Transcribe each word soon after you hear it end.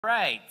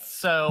Right,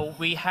 so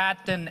we had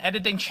an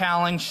editing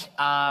challenge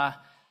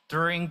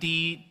during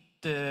the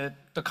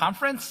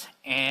conference,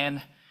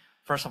 and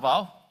first of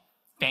all,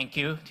 thank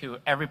you to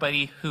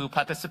everybody who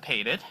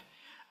participated.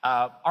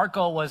 Our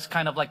goal was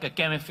kind of like a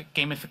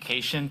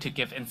gamification to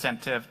give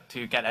incentive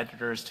to get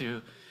editors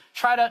to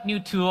try out new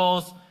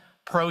tools,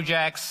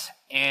 projects,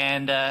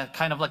 and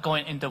kind of like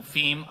going into the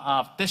theme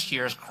of this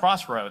year's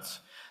Crossroads.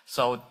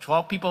 So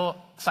 12 people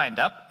signed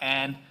up,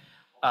 and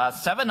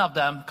 7 of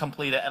them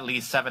completed at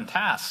least 7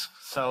 tasks.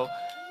 So,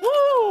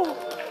 woo!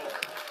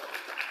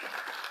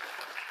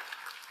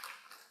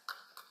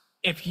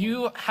 If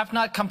you have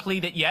not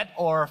completed yet,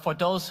 or for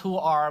those who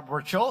are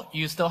virtual,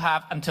 you still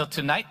have until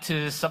tonight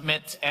to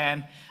submit,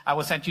 and I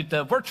will send you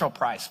the virtual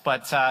prize.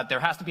 But there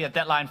has to be a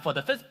deadline for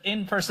the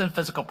in-person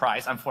physical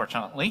prize,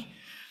 unfortunately.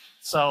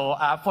 So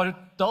for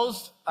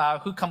those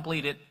who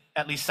completed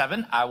at least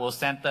 7, I will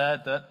send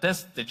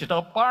this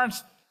digital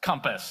Barnes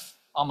compass.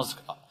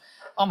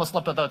 Almost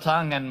slipped of the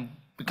tongue and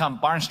become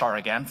Barnstar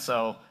again.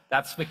 So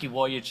that's Wiki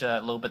Voyage a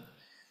little bit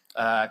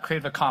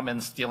Creative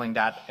Commons stealing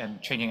that and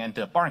changing it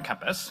into a Barn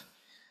compass.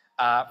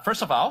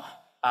 First of all,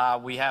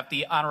 we have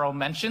the honorable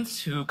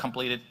mentions who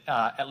completed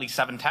at least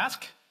 7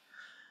 tasks.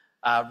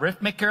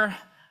 Riffmaker,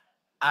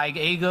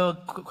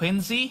 Iego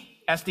Quincy,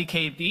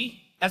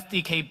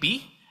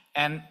 SDKB,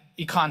 and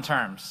Econ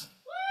Terms.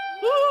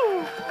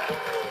 Woo!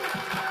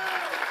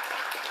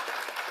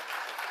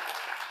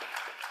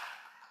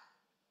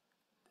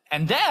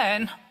 And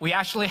then we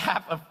actually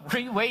have a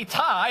 3-way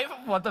tie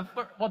for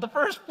the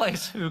first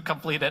place who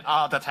completed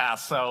all the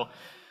tasks. So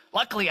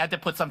luckily I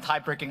did put some tie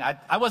breaking.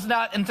 I was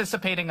not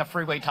anticipating a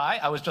 3-way tie.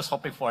 I was just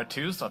hoping for a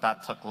 2, so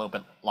that took a little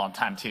bit long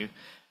time to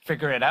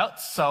figure it out.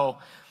 So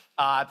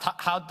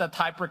how the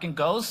tie breaking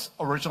goes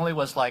originally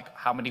was like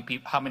how many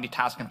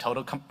tasks in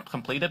total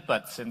completed,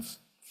 but since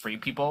 3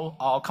 people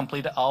all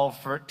completed all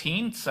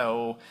 13,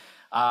 so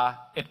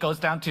it goes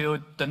down to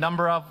the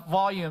number of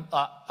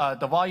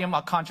the volume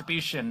of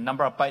contribution,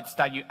 number of bytes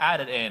that you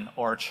added in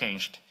or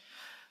changed.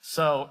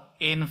 So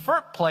in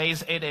third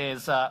place, it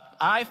is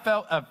I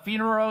felt a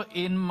funeral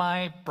in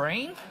my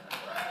brain.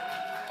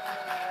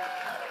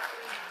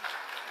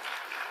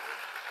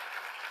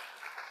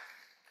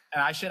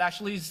 And I should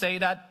actually say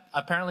that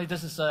apparently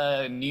this is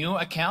a new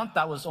account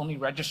that was only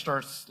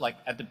registered like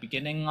at the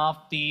beginning of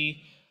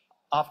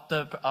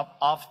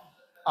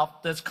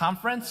this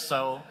conference.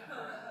 So.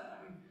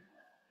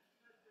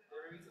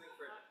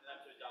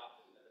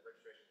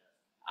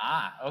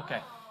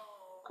 Okay,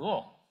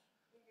 cool.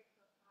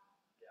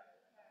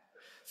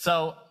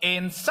 So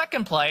in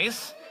second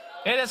place,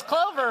 it is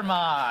Clover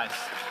Mods.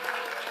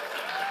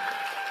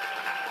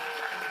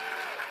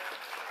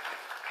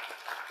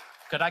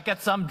 Could I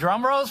get some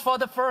drum rolls for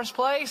the first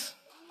place?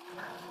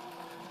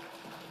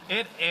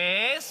 It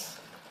is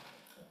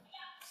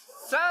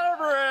Santa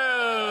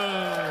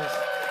Bruce.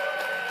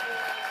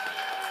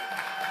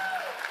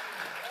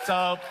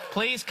 So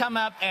please come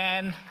up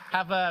and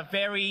have a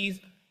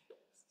very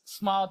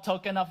small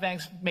token of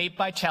thanks made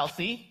by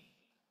Chelsea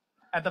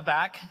at the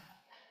back.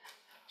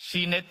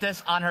 She knit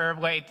this on her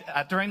way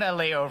during the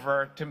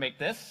layover to make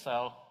this.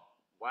 So,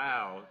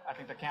 wow! I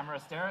think the camera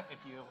is there. If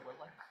you would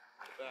like.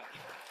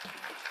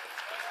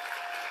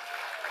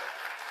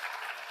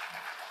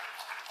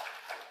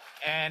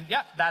 And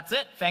yeah, that's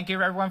it. Thank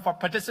you everyone for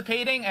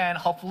participating, and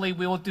hopefully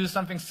we will do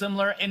something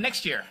similar in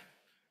next year.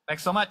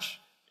 Thanks so much.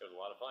 It was a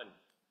lot of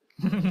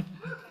fun.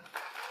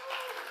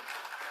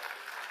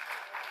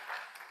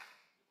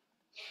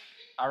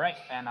 All right,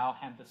 and I'll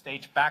hand the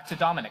stage back to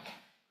Dominic.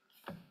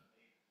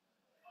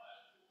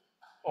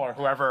 Or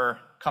whoever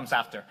comes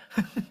after.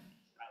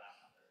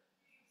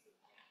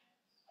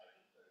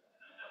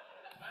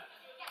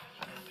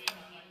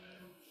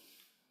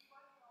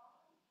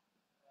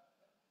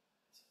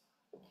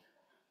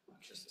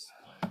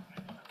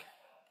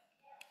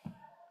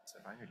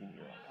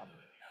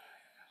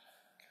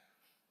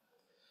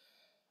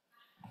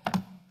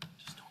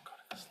 Just don't go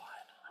to the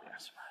slide. I'm gonna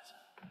surprise it.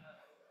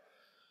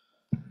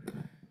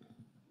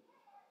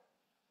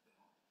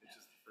 It's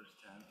just the first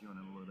tab. Do you want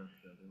to load up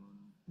the other one?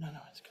 No,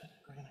 it's good.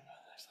 We're gonna go to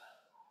the next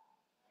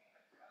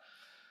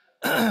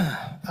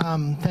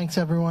slide. Thanks,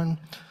 everyone.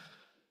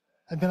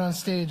 I've been on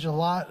stage a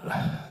lot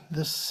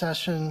this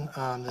session,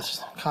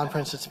 this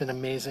conference. It's been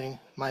amazing.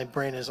 My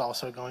brain is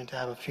also going to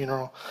have a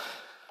funeral.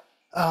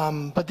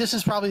 But this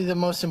is probably the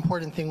most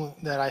important thing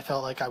that I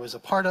felt like I was a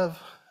part of.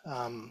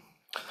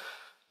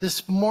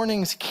 This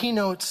morning's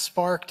keynote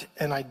sparked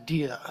an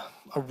idea,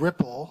 a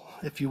ripple,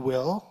 if you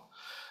will,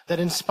 that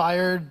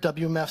inspired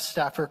WMF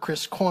staffer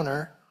Chris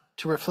Corner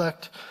to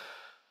reflect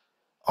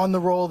on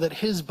the role that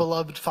his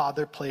beloved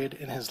father played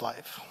in his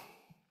life.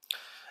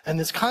 And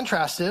this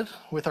contrasted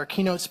with our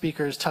keynote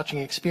speaker's touching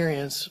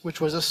experience, which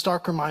was a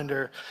stark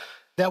reminder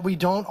that we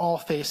don't all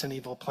face an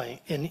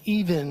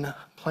even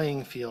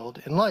playing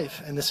field in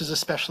life, and this is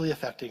especially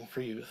affecting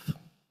for youth.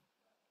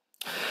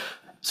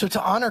 So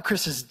to honor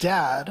Chris's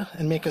dad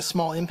and make a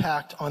small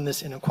impact on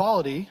this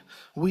inequality,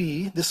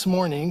 we, this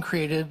morning,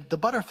 created the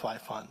Butterfly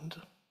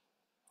Fund.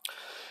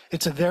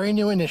 It's a very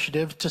new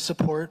initiative to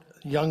support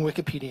young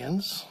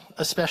Wikipedians,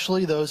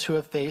 especially those who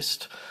have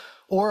faced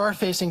or are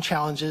facing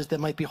challenges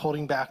that might be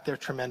holding back their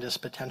tremendous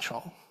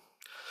potential.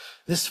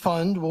 This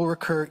fund will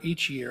recur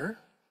each year.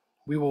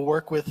 We will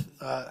work with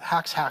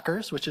Hacks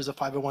Hackers, which is a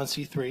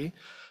 501c3,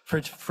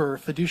 for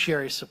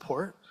fiduciary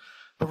support.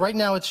 But right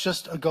now, it's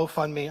just a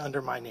GoFundMe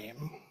under my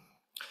name.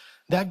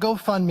 That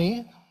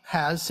GoFundMe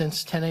has,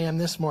 since 10 a.m.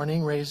 this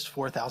morning, raised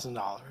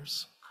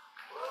 $4,000.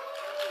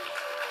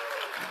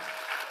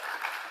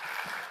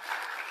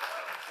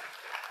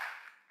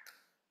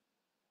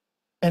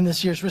 And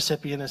this year's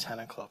recipient is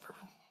Hannah Clover.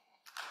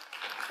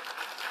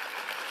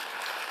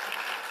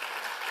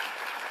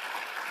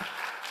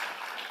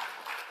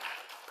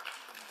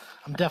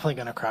 I'm definitely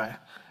going to cry.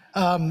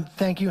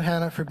 Thank you,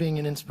 Hannah, for being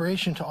an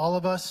inspiration to all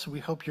of us. We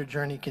hope your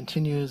journey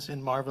continues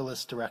in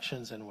marvelous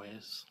directions and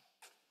ways.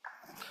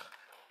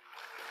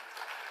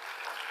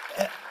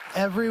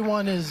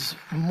 Everyone is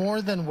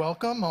more than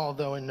welcome,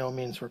 although in no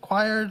means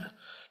required,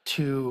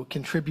 to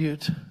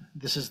contribute.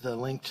 This is the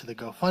link to the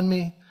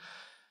GoFundMe,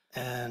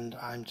 and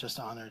I'm just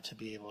honored to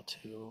be able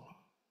to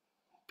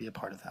be a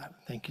part of that.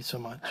 Thank you so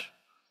much.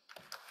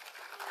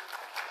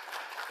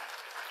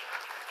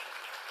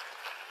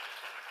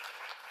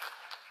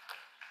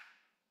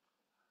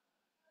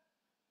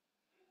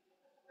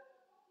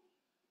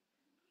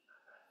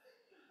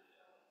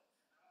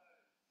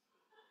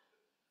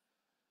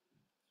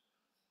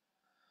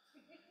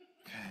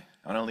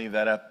 I want to leave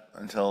that up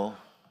until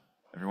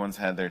everyone's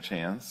had their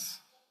chance.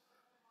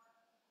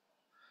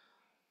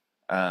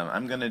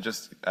 I'm going to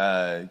just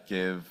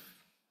give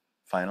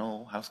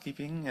final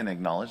housekeeping and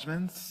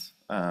acknowledgements.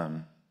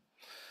 One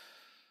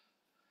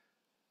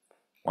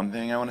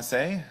thing I want to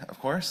say, of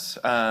course,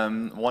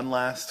 one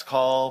last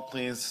call,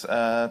 please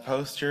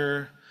post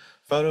your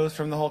photos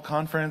from the whole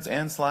conference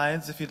and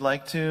slides if you'd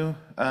like to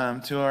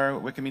our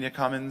Wikimedia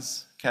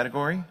Commons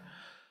category.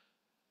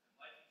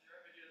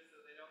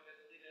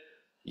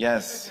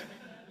 Yes,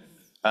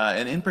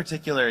 and in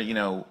particular, you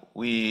know,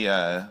 we,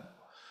 with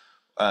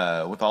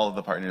all of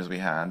the partners we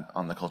had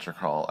on the culture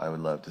crawl, I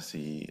would love to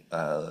see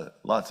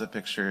lots of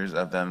pictures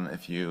of them.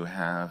 If you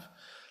have,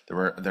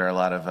 there are a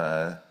lot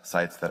of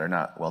sites that are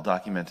not well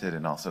documented,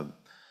 and also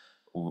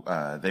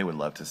they would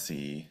love to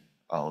see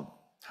how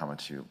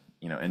much you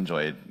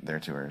enjoyed their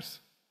tours.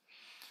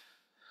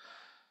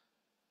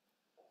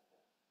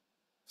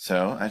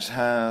 So I just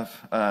have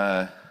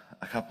a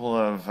couple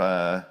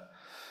of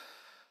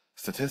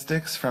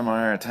statistics from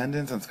our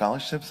attendance and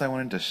scholarships I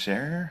wanted to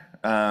share.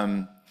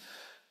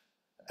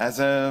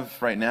 As of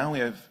right now, we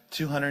have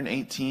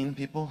 218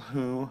 people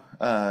who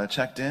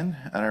checked in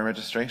at our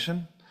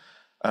registration.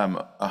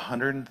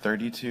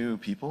 132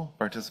 people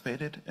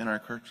participated in our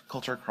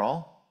culture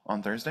crawl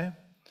on Thursday.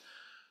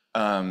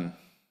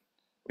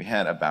 We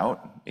had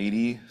about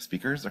 80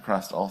 speakers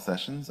across all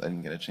sessions. I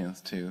didn't get a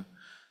chance to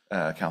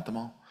count them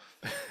all.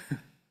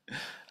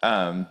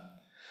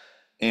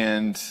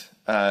 And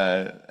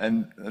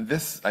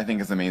this, I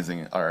think, is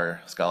amazing,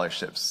 our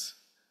scholarships.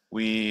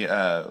 We,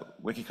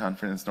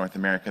 WikiConference North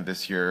America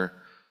this year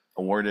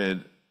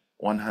awarded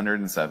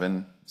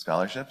 107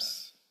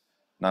 scholarships.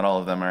 Not all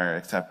of them are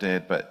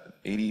accepted, but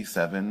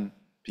 87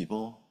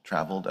 people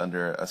traveled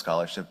under a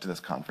scholarship to this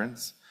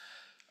conference.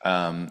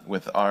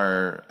 With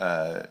our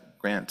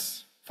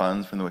grant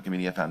funds from the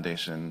Wikimedia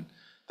Foundation,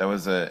 that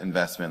was an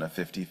investment of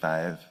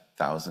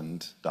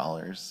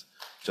 $55,000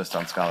 just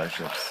on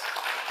scholarships.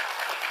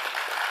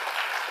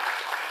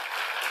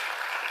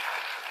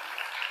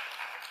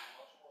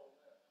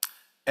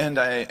 And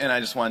I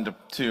just wanted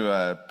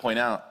to point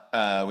out,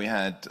 we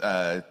had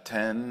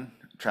 10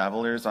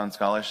 travelers on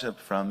scholarship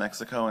from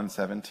Mexico and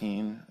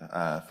 17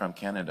 from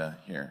Canada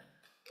here.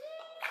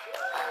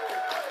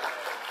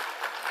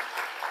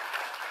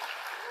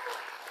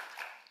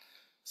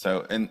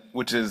 So,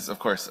 which is, of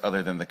course,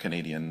 other than the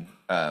Canadian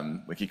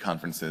Wiki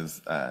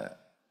conferences, I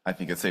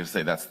think it's safe to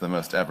say that's the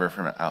most ever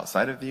from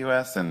outside of the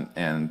US, and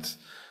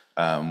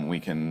we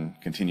can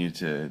continue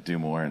to do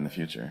more in the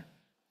future.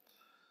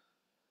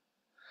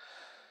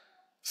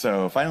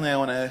 So finally, I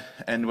want to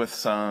end with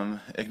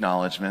some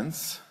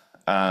acknowledgements.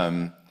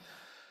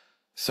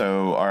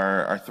 So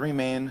our three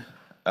main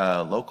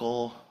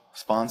local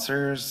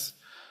sponsors,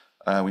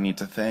 we need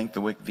to thank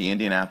the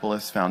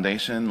Indianapolis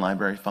Foundation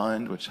Library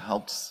Fund, which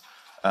helps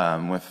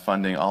with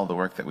funding all the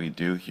work that we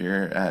do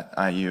here at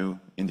IU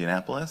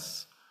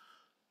Indianapolis.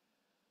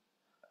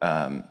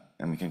 And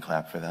we can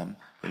clap for them,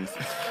 please.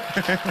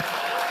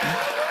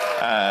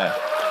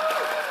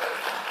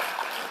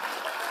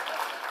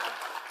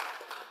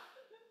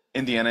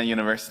 Indiana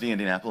University,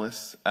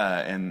 Indianapolis,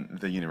 and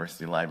the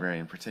University Library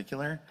in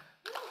particular.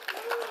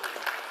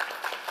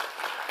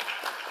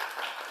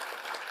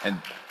 And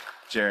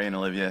Jerry and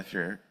Olivia, if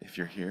you're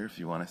here, if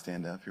you want to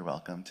stand up, you're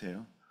welcome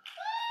to.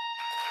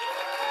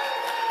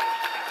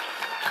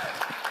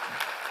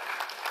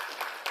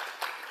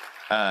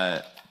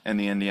 And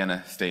the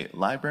Indiana State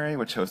Library,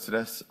 which hosted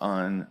us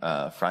on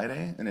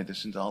Friday, in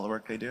addition to all the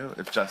work they do.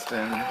 If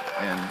Justin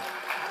and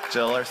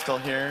Jill are still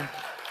here.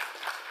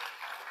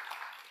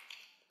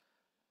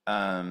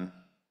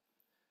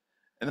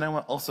 And then I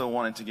also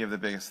wanted to give the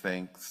biggest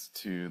thanks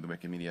to the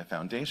Wikimedia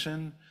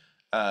Foundation,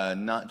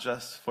 not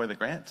just for the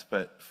grant,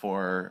 but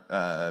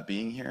for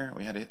being here.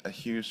 We had a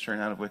huge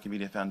turnout of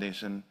Wikimedia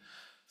Foundation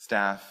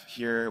staff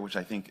here, which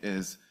I think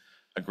is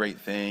a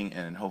great thing,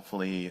 and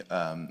hopefully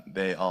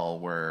they all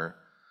were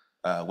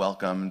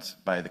welcomed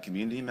by the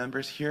community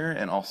members here,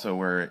 and also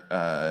were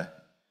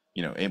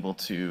able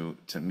to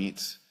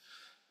meet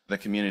the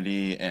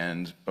community,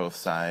 and both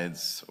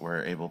sides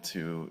were able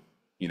to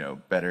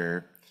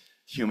better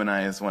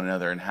humanize one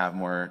another and have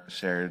more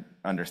shared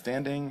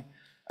understanding.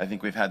 I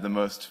think we've had the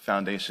most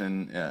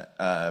foundation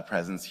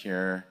presence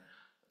here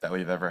that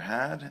we've ever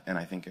had, and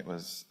I think it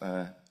was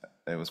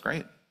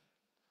great.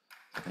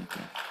 Thank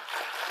you.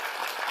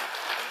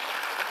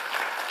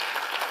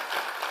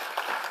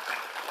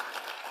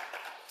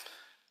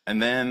 And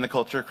then the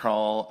culture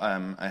crawl.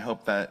 I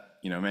hope that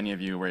many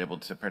of you were able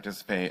to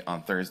participate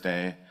on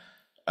Thursday.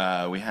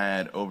 We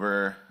had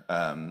over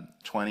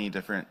 20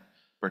 different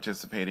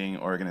participating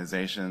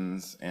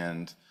organizations,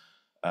 and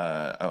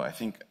I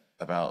think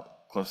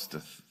about close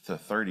to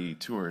 30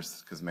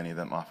 tours, because many of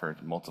them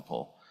offered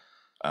multiple.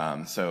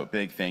 So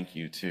big thank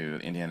you to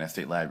Indiana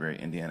State Library,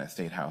 Indiana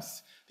State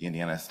House, the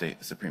Indiana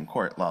State Supreme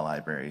Court Law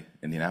Library,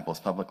 Indianapolis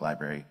Public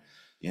Library,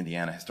 the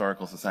Indiana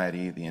Historical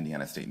Society, the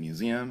Indiana State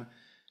Museum,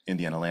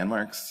 Indiana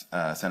Landmarks,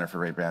 Center for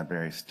Ray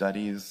Bradbury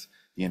Studies,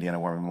 the Indiana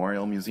War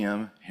Memorial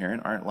Museum, Heron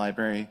Art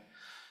Library,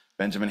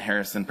 Benjamin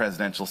Harrison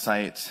Presidential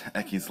Site,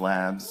 Eckes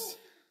Labs,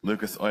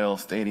 Lucas Oil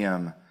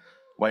Stadium,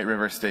 White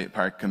River State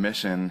Park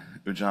Commission,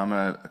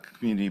 Ujamaa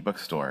Community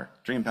Bookstore,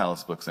 Dream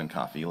Palace Books and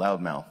Coffee,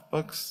 Loudmouth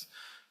Books,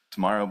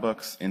 Tomorrow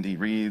Books, Indy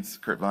Reads,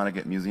 Kurt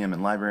Vonnegut Museum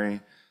and Library,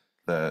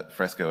 the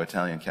Fresco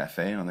Italian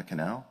Cafe on the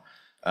canal,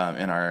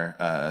 and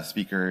our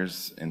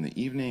speakers in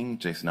the evening,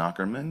 Jason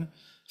Ackerman,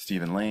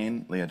 Stephen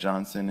Lane, Leah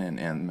Johnson, and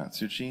Ann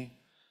Matsuchi.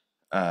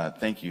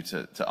 Thank you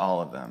to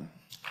all of them.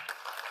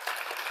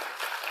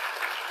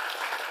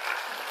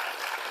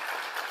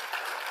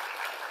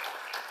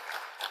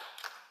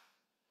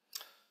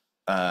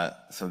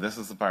 So this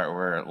is the part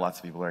where lots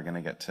of people are going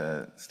to get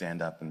to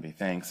stand up and be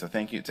thanked. So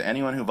thank you to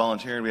anyone who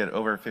volunteered. We had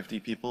over 50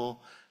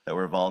 people that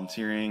were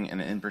volunteering, and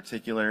in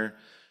particular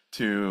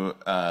to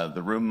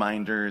the room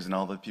minders and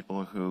all the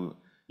people who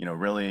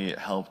really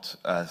helped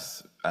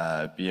us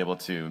be able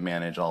to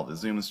manage all the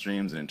Zoom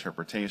streams and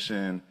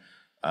interpretation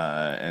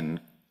and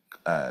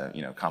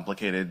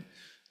complicated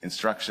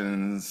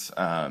instructions.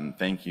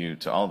 Thank you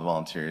to all the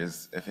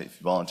volunteers. If you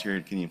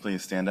volunteered, can you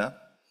please stand up?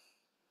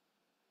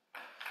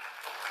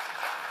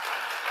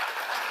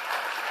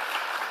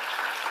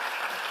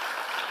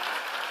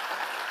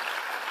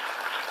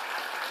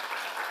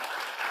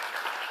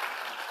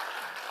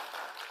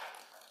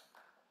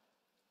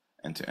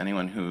 And to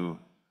anyone who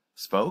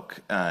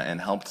spoke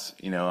and helped,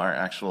 our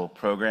actual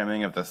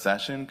programming of the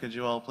session, could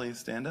you all please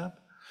stand up?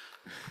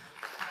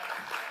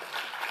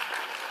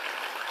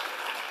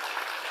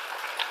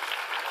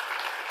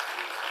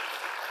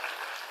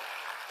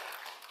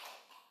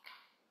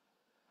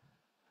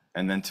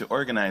 And then to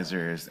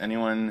organizers,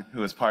 anyone who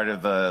was part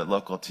of the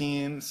local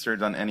team,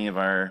 served on any of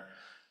our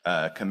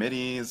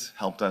committees,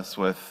 helped us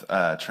with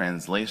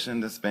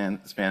translation to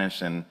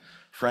Spanish and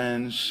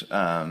French,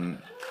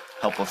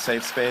 helpful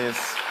safe space.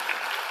 Shout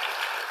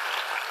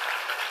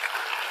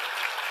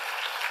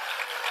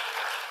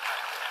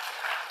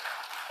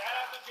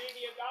out to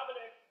Jamie and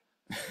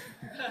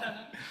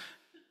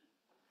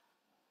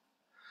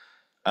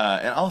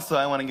Dominic. And also,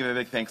 I want to give a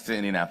big thanks to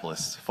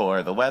Indianapolis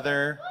for the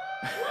weather,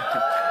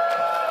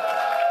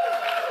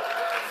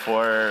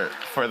 for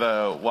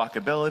the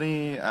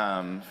walkability,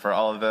 for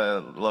all of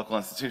the local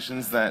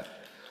institutions that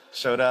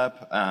showed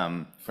up,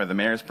 for the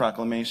mayor's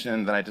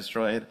proclamation that I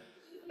destroyed.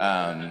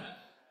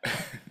 Something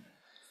had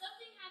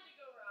to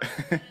go wrong, but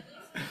at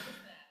least it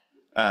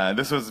was that.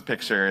 This was a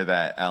picture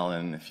that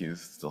Alan, if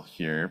he's still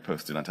here,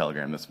 posted on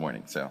Telegram this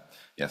morning. So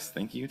yes,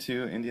 thank you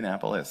to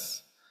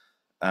Indianapolis.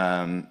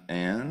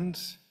 And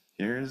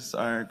here's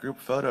our group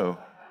photo.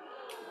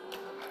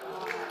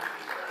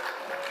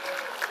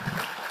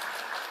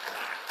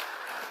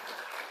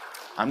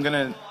 I'm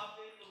gonna,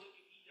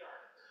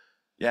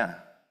 yeah.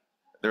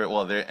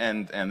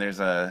 And there's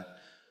a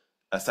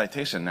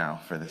citation now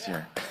for this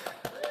year.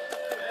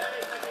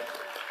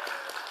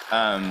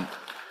 I'm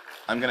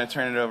going to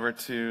turn it over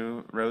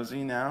to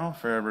Rosie now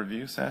for a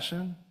review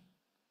session.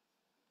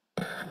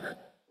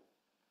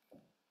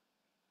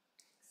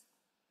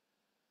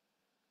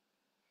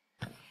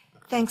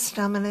 Thanks,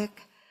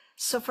 Dominic.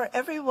 So for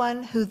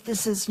everyone who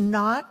this is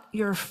not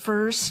your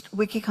first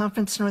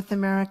WikiConference North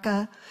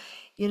America,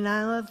 you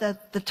know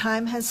that the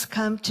time has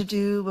come to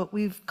do what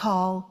we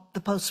call the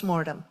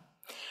postmortem,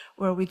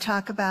 where we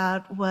talk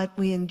about what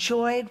we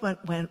enjoyed,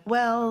 what went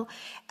well,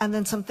 and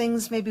then some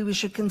things maybe we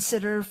should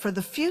consider for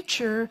the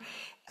future,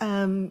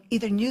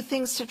 either new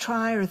things to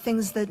try or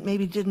things that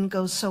maybe didn't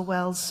go so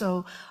well,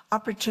 so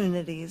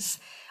opportunities.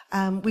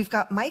 We've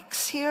got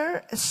mics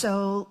here,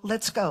 so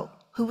let's go.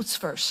 Who's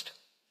first?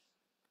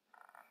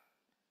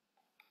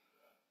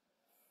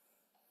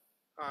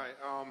 Hi.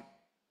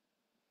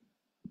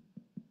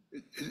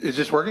 Is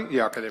this working?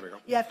 Yeah, okay, there we go.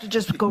 You have to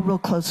just go real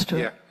close to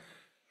Yeah. it.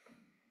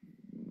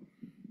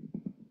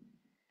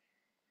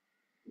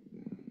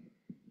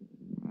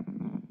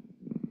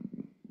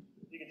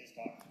 You can just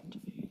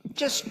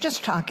talk.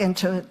 Just talk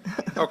into it.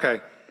 Okay.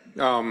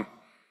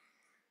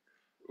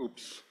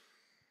 Oops.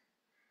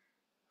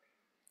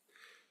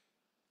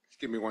 Just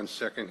give me 1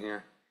 second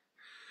here.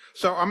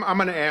 So I'm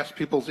going to ask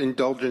people's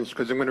indulgence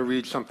because I'm going to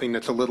read something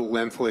that's a little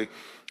lengthy.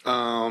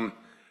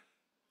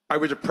 I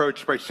was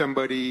approached by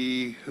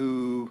somebody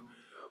who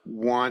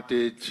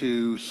wanted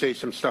to say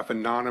some stuff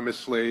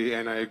anonymously,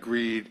 and I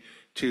agreed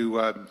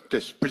to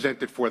just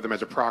present it for them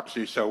as a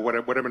proxy. So what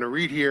I'm going to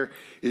read here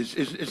is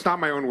it's not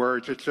my own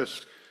words. It's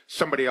just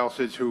somebody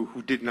else's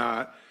who did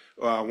not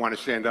want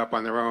to stand up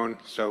on their own.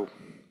 So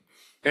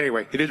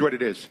anyway, it is what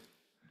it is.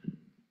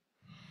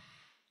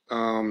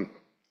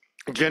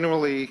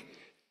 Generally,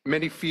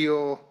 many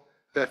feel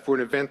that for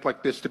an event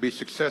like this to be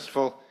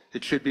successful,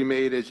 it should be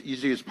made as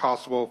easy as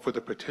possible for the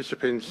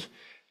participants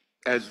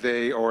as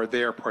they are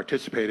there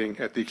participating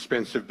at the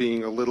expense of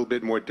being a little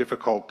bit more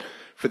difficult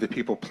for the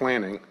people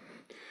planning.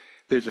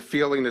 There's a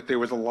feeling that there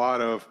was a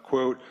lot of,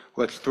 quote,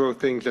 let's throw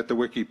things at the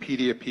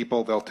Wikipedia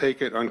people, they'll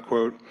take it,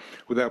 unquote,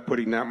 without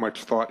putting that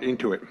much thought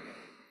into it.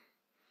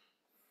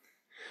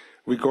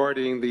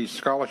 Regarding the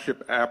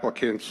scholarship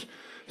applicants,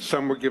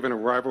 some were given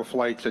arrival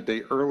flights a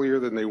day earlier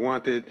than they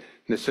wanted,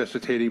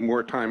 necessitating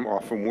more time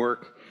off from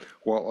work,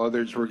 while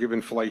others were given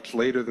flights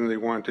later than they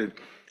wanted,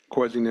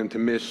 causing them to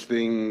miss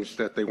things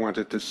that they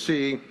wanted to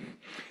see.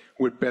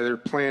 With better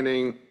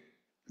planning,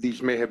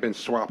 these may have been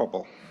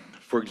swappable.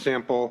 For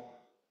example,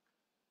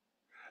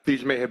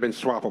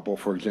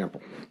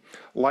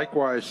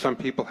 Likewise, some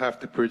people have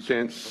to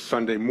present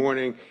Sunday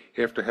morning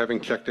after having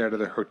checked out of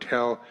the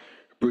hotel,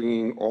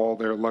 bringing all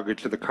their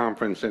luggage to the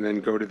conference and then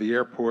go to the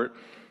airport,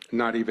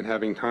 not even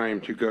having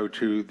time to go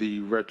to the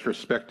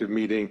retrospective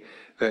meeting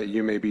that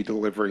you may be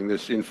delivering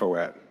this info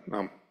at.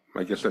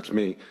 I guess that's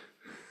me.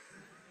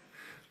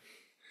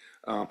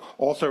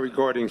 Also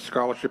regarding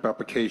scholarship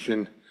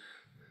application,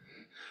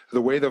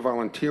 the way the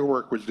volunteer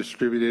work was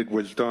distributed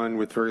was done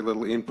with very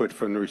little input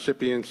from the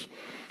recipients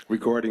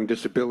regarding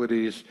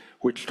disabilities,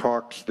 which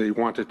talks they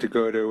wanted to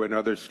go to, and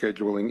other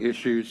scheduling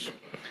issues.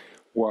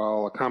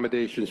 While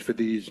accommodations for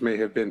these may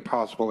have been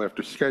possible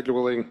after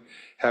scheduling,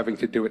 having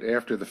to do it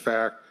after the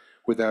fact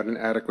without an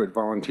adequate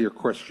volunteer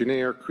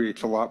questionnaire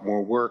creates a lot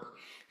more work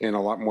and a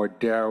lot more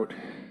doubt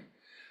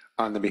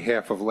on the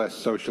behalf of less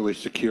socially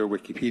secure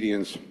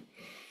Wikipedians.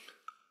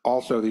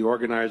 Also, the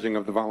organizing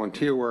of the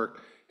volunteer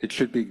work, it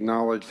should be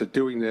acknowledged that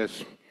doing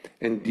this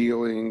and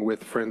dealing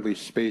with friendly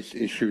space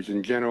issues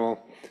in general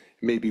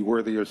may be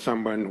worthy of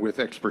someone with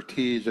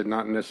expertise and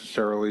not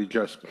necessarily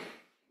just,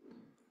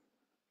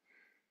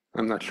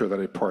 I'm not sure that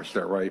I parsed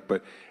that right,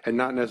 and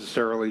not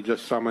necessarily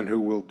just someone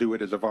who will do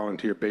it as a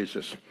volunteer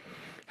basis.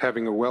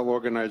 Having a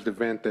well-organized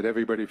event that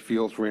everybody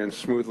feels ran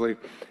smoothly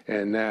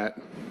and that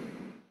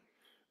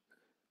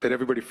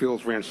everybody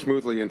feels ran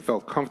smoothly and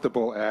felt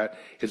comfortable at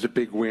is a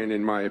big win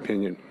in my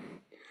opinion.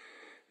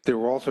 There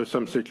were also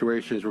some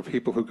situations where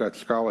people who got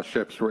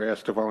scholarships were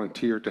asked to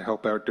volunteer to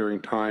help out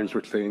during times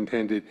which they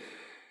intended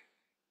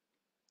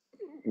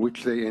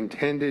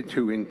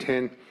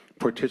to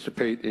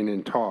participate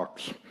in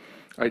talks.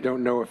 I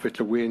don't know if it's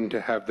a win to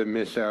have them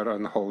miss out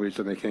on the whole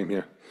reason they came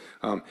here.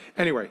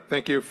 Anyway,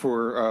 thank you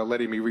for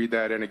letting me read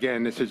that. And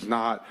again, this is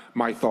not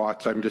my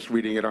thoughts. I'm just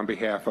reading it on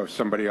behalf of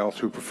somebody else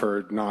who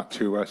preferred not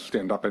to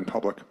stand up in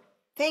public.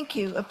 Thank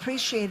you,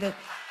 appreciate it.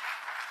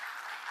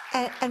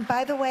 And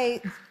by the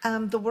way,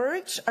 the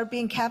words are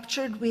being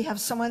captured. We have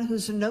someone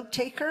who's a note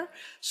taker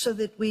so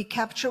that we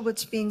capture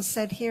what's being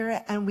said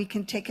here and we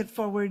can take it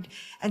forward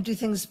and do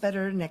things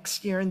better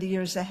next year and the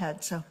years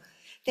ahead. So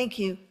thank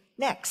you.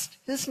 Next,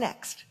 who's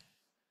next?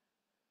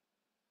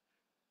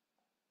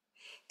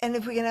 And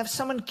if we can have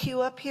someone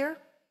queue up here.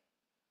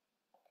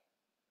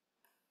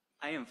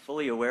 I am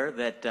fully aware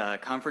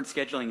that conference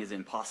scheduling is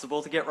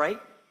impossible to get right,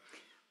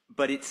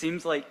 but it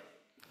seems like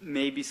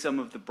maybe some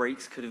of the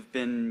breaks could have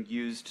been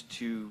used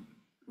to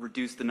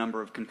reduce the number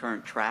of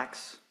concurrent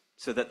tracks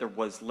so that there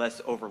was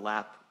less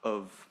overlap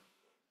of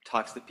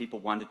talks that people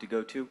wanted to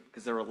go to,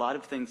 because there were a lot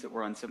of things that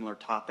were on similar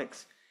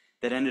topics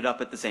that ended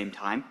up at the same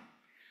time.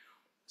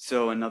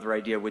 So another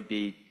idea would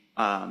be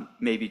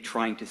maybe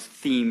trying to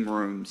theme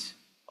rooms,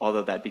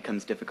 although that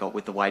becomes difficult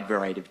with the wide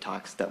variety of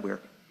talks that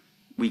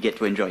we get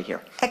to enjoy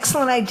here.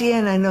 Excellent idea,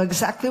 and I know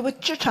exactly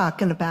what you're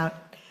talking about.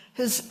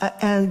 Who's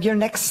you're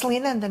next,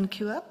 Selena, and then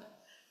queue up.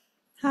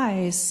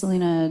 Hi,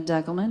 Selena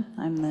Dagelman.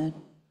 I'm the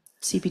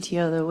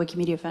CPTO of the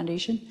Wikimedia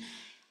Foundation.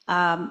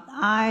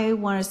 I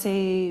want to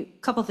say a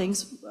couple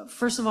things.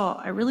 First of all,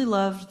 I really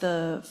loved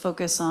the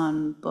focus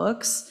on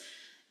books.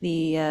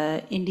 The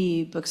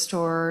indie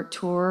bookstore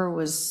tour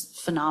was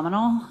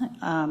phenomenal.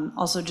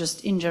 Also,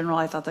 just in general,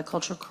 I thought the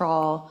culture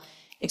crawl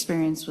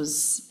experience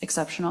was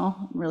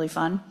exceptional, really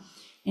fun.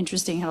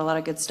 Interesting, had a lot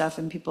of good stuff,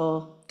 and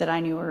people that I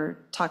knew were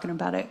talking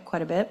about it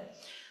quite a bit.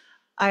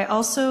 I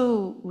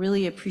also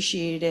really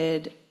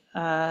appreciated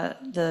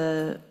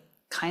the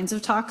kinds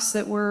of talks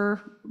that were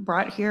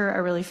brought here. I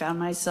really found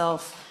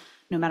myself,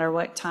 no matter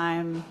what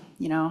time,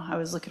 I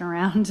was looking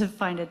around to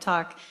find a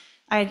talk.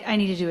 I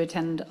needed to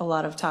attend a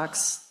lot of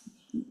talks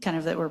kind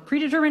of that were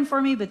predetermined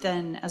for me, but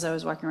then as I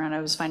was walking around,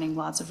 I was finding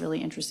lots of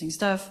really interesting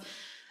stuff.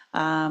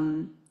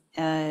 So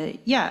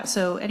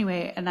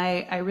anyway, and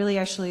I really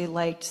actually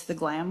liked the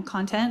glam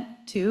content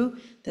too,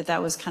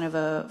 that was kind of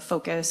a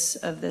focus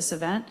of this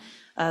event.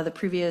 The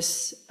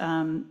previous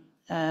WikiCon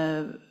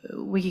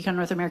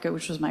North America,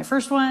 which was my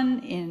first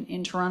one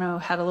in Toronto,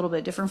 had a little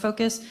bit different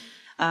focus.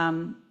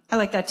 I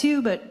like that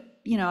too, but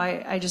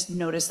I just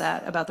noticed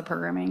that about the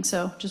programming.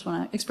 So just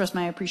want to express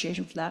my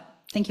appreciation for that.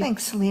 Thank you.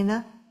 Thanks,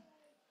 Selena.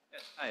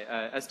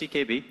 Hi,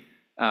 SDKB.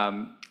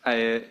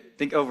 I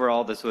think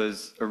overall this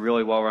was a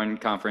really well-run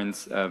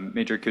conference.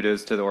 Major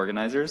kudos to the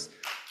organizers.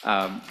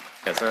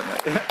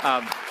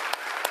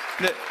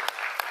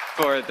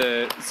 For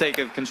the sake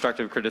of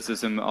constructive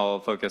criticism, I'll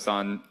focus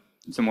on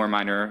some more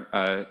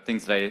minor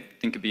things that I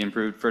think could be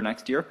improved for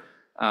next year.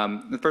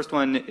 The first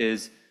one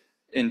is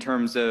in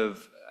terms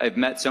of I've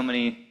met so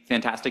many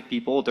fantastic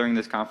people during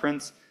this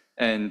conference,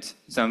 and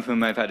some of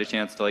whom I've had a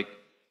chance to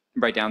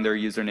write down their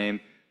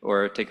username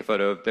or take a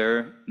photo of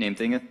their name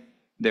thing.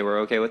 They were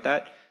okay with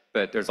that,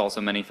 but there's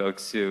also many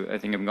folks who I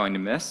think I'm going to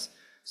miss.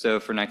 So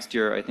for next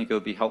year, I think it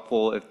would be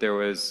helpful if there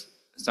was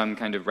some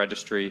kind of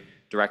registry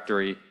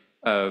directory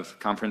of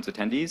conference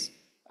attendees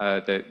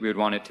that we would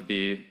want it to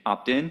be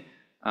opt-in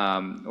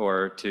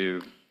or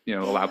to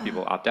allow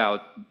people opt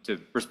out to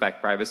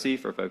respect privacy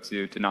for folks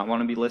who do not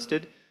want to be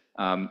listed.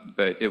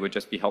 But it would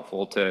just be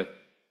helpful to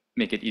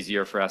make it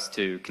easier for us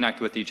to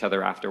connect with each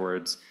other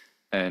afterwards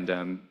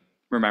and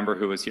remember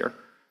who was here.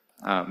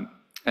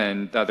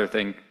 And the other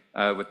thing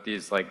with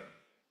these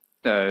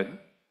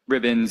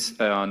ribbons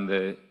on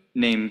the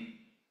name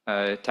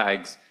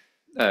tags,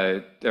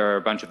 there are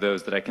a bunch of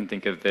those that I can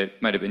think of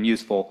that might have been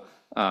useful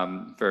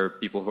for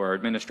people who are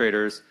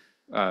administrators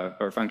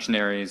or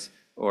functionaries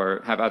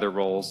or have other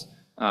roles,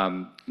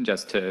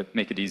 just to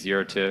make it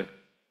easier to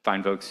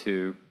find folks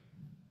who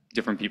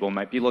different people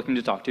might be looking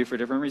to talk to for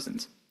different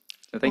reasons.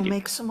 So thank you. We'll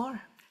make some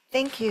more.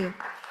 Thank you.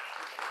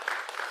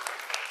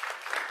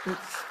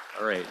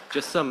 All right,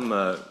 just some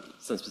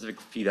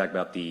specific feedback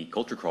about the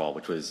culture crawl,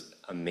 which was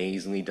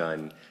amazingly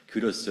done.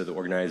 Kudos to the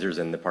organizers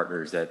and the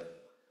partners that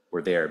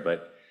were there,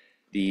 but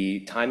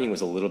the timing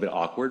was a little bit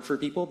awkward for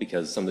people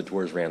because some of the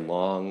tours ran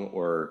long,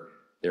 or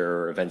there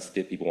are events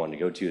that people wanted to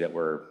go to that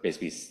were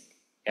basically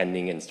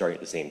ending and starting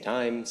at the same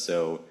time.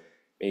 So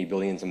maybe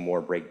building in some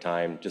more break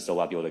time just to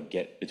allow people to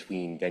get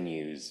between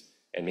venues,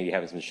 and maybe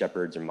having some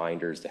shepherds or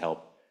minders to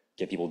help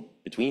get people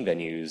between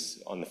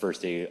venues on the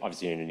first day,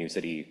 obviously in a new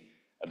city,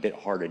 a bit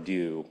hard to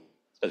do,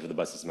 especially with the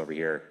bus system over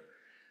here.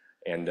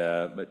 And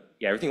but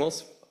yeah, everything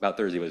else about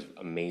Thursday was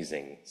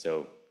amazing.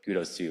 So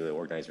kudos to the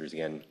organizers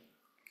again.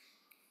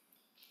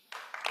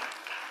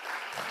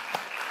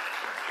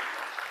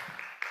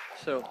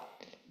 So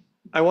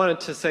I wanted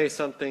to say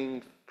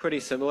something pretty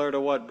similar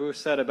to what Bruce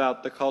said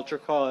about the culture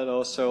call, and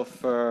also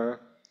for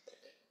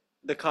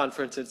the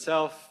conference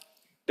itself.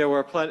 There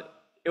were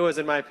it was,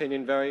 in my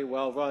opinion, very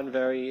well run,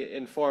 very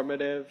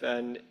informative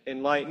and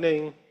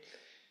enlightening.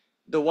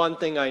 The one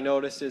thing I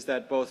noticed is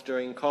that both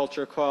during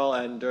culture call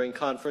and during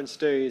conference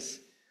days,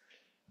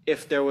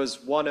 if there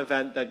was one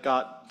event that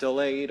got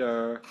delayed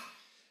or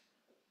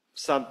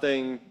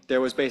something,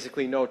 there was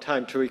basically no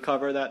time to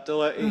recover that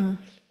delay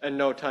and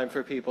no time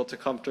for people to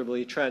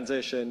comfortably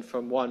transition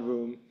from one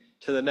room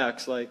to the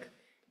next. Like,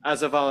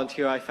 as a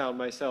volunteer, I found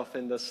myself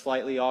in the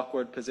slightly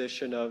awkward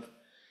position of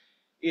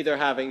either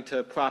having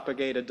to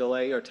propagate a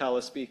delay or tell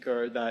a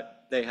speaker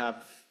that they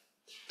have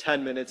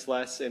 10 minutes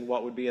less in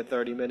what would be a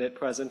 30-minute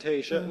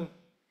presentation.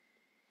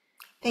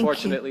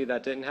 Fortunately,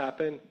 that didn't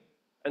happen.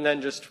 And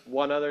then just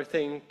one other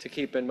thing to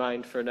keep in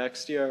mind for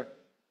next year,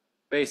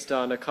 based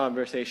on a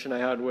conversation I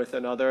had with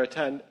some other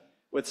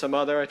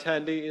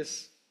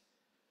attendees.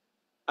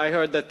 I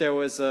heard that there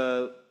was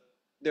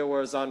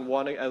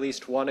on at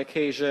least one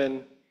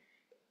occasion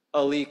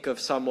a leak of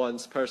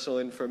someone's personal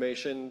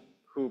information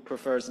who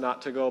prefers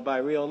not to go by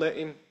real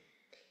name.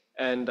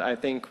 And I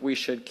think we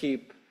should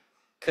keep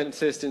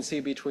consistency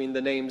between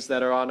the names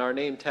that are on our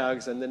name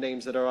tags and the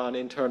names that are on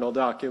internal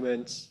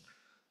documents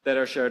that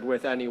are shared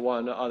with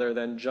anyone other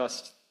than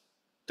just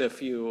the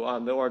few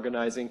on the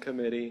organizing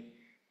committee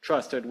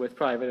trusted with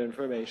private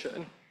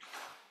information.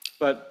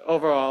 But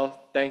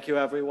overall, thank you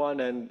everyone,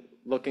 and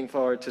looking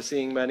forward to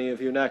seeing many of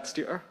you next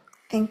year.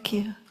 Thank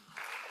you.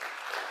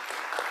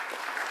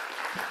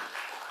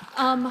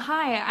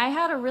 Hi, I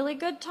had a really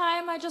good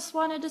time. I just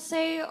wanted to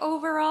say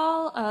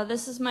overall,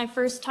 this is my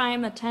first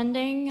time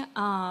attending,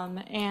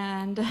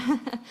 and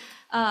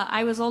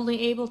I was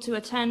only able to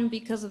attend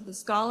because of the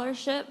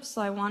scholarship,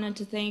 so I wanted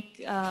to thank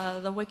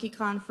the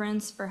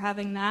WikiConference for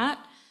having that.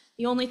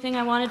 The only thing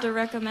I wanted to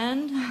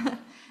recommend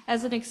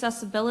as an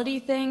accessibility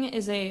thing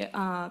is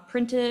a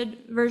printed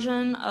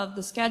version of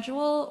the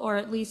schedule, or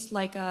at least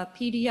like a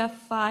PDF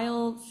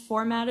file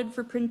formatted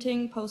for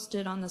printing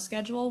posted on the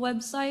schedule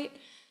website.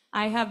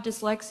 I have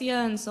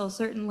dyslexia, and so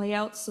certain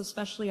layouts,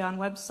 especially on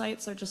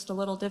websites, are just a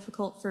little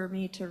difficult for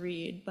me to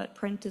read, but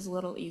print is a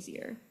little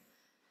easier.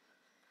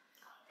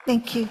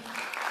 Thank you.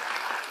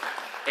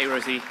 Hey,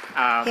 Rosie.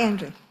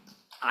 Andrew.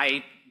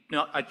 I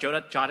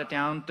jotted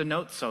down the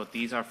notes, so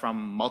these are from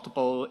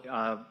multiple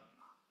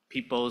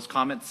people's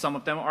comments. Some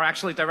of them are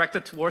actually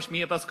directed towards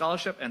me about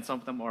scholarship, and some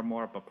of them are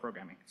more about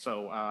programming.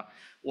 So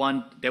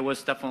one, there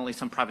was definitely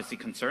some privacy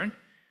concern.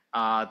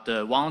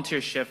 The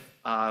volunteer shift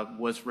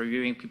was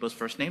reviewing people's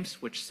first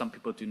names, which some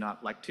people do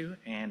not like to,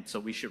 and so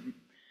we should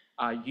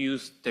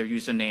use their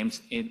usernames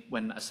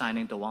when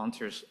assigning the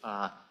volunteers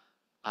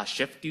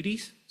shift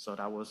duties. So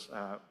that was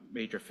a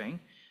major thing.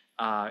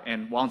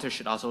 And volunteers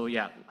should also,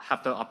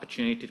 have the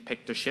opportunity to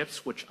pick the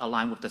shifts which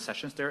align with the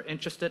sessions they're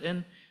interested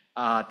in.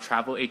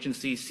 Travel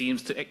agency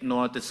seems to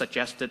ignore the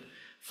suggested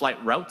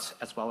flight routes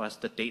as well as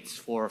the dates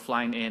for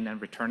flying in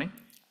and returning.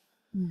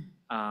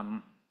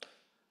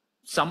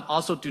 Some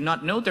also do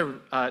not know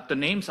the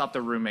names of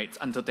the roommates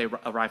until they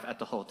arrive at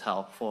the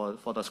hotel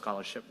for the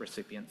scholarship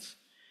recipients.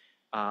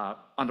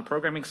 On the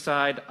programming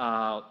side,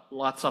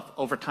 lots of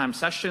overtime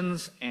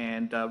sessions,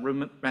 and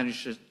room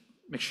managers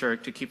make sure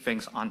to keep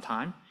things on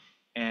time.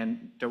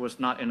 And there was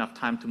not enough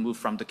time to move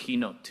from the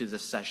keynote to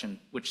this session,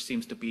 which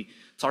seems to be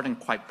starting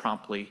quite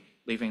promptly,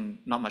 leaving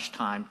not much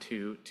time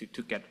to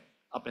get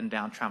up and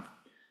down,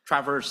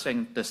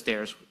 traversing the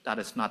stairs that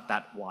is not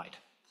that wide.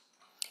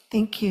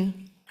 Thank you.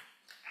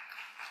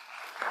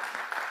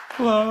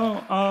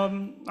 Hello,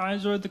 I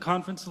enjoyed the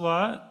conference a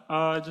lot.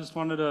 I just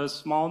wanted a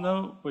small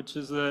note, which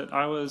is that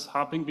I was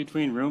hopping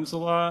between rooms a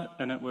lot,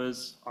 and it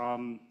was,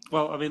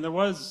 there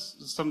was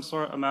some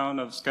sort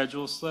amount of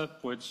schedule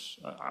slip, which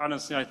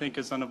honestly I think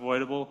is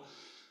unavoidable.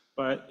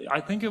 But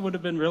I think it would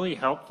have been really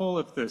helpful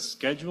if the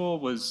schedule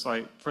was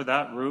for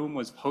that room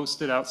was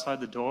posted outside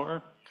the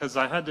door, because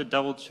I had to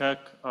double check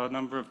a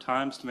number of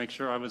times to make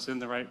sure I was in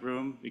the right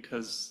room,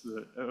 because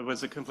it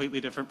was a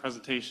completely different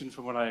presentation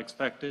from what I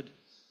expected.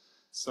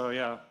 So,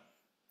 yeah.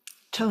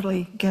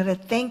 Totally get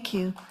it. Thank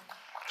you.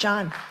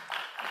 John.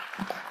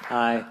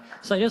 Hi.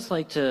 So I'd just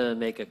like to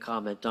make a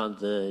comment on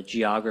the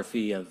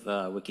geography of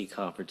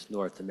WikiConference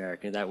North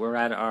America, that we're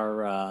at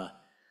our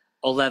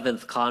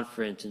 11th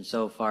conference, and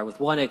so far, with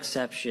one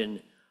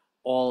exception,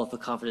 all of the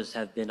conferences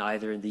have been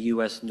either in the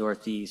U.S.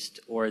 Northeast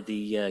or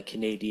the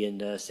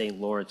Canadian St.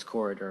 Lawrence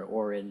corridor,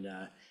 or in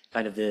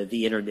kind of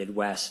the inner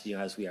Midwest,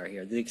 as we are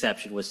here. The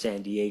exception was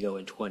San Diego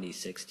in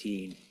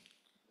 2016.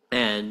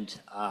 And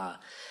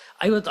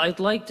I'd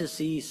like to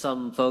see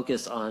some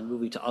focus on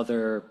moving to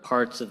other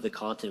parts of the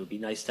continent. It would be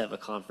nice to have a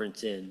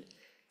conference in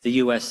the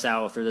U.S.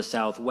 South or the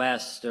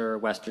Southwest or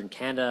Western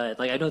Canada.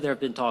 I know there have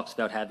been talks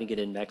about having it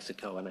in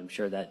Mexico, and I'm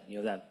sure that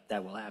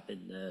that will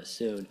happen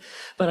soon.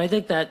 But I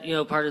think that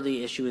part of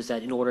the issue is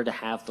that in order to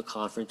have the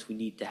conference, we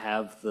need to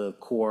have the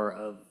core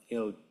of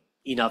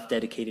enough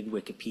dedicated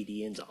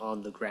Wikipedians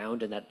on the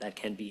ground, and that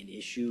can be an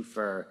issue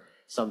for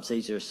some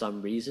cities or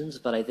some reasons.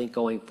 But I think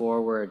going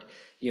forward,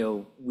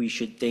 we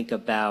should think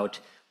about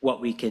what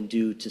we can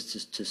do to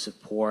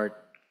support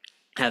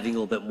having a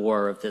little bit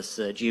more of this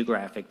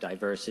geographic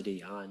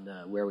diversity on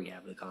where we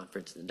have the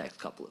conference in the next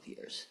couple of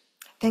years.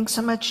 Thanks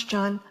so much,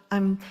 John.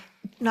 I'm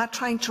not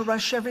trying to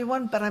rush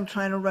everyone, but I'm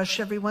trying to rush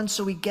everyone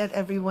so we get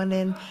everyone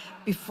in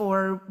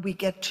before we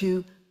get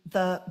to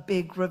the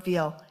big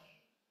reveal.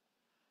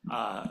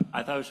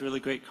 I thought it was a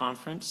really great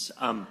conference.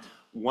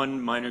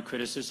 One minor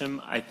criticism,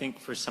 I think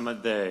for some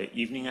of the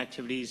evening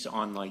activities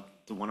on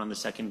the one on the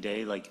second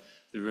day,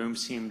 the room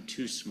seemed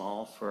too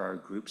small for our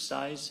group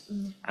size,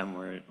 and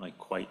were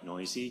quite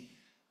noisy.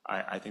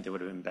 I think it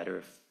would have been better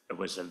if it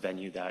was a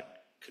venue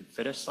that could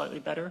fit us slightly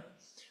better,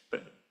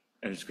 but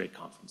it was a great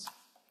conference.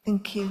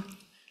 Thank you.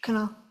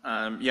 Kunal?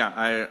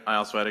 I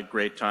also had a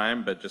great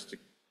time, but just to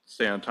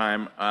stay on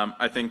time,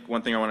 I think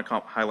one thing I want to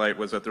highlight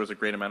was that there was a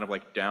great amount of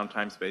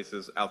downtime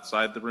spaces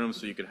outside the room,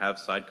 so you could have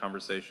side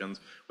conversations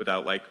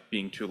without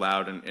being too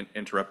loud and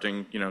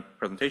interrupting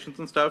presentations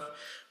and stuff.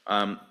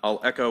 I'll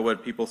echo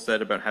what people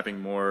said about having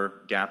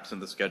more gaps in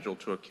the schedule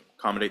to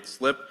accommodate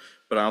slip,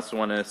 but I also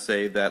want to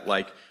say that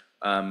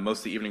most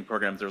of the evening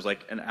programs, there's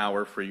an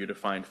hour for you to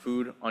find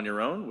food on your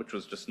own, which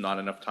was just not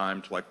enough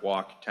time to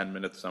walk 10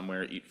 minutes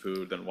somewhere, eat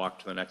food, then walk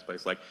to the next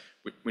place.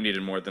 We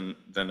needed more than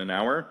an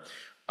hour.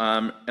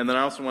 And then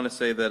I also want to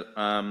say that,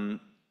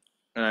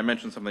 and I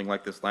mentioned something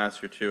like this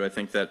last year too, I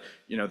think that,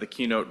 the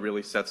keynote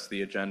really sets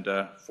the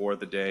agenda for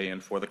the day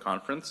and for the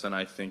conference. And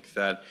I think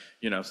that,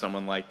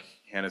 someone like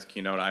Hannah's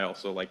keynote, I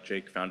also, like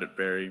Jake, found it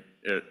very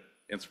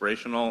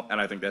inspirational.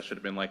 And I think that should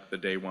have been the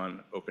day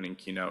one opening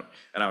keynote.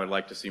 And I would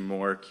like to see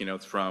more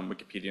keynotes from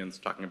Wikipedians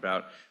talking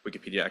about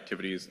Wikipedia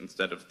activities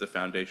instead of the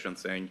foundation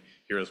saying,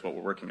 here is what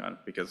we're working on,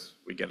 because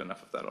we get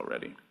enough of that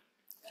already.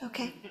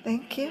 Okay,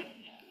 thank you.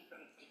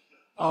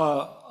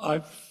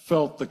 I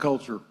felt the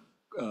culture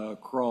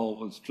crawl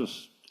was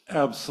just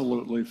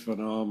absolutely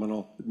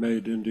phenomenal. It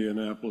made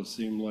Indianapolis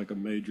seem like a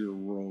major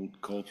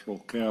world cultural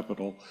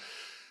capital.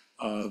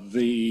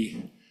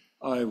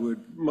 I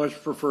would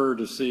much prefer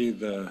to see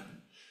the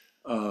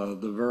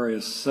the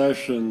various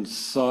sessions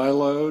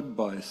siloed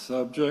by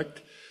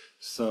subject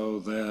so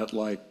that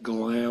like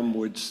GLAM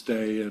would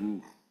stay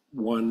in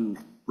one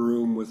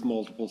room with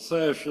multiple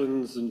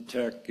sessions and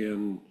tech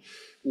in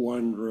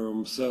one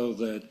room so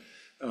that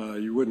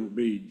you wouldn't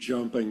be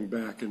jumping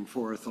back and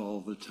forth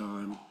all the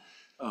time.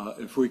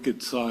 If we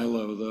could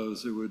silo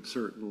those, it would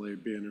certainly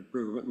be an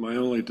improvement. My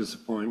only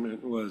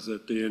disappointment was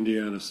at the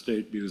Indiana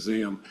State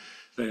Museum.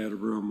 They had a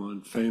room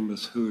on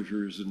famous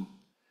Hoosiers, and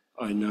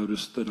I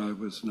noticed that I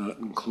was not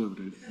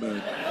included,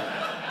 but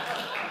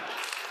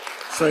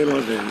c'est la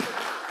vie.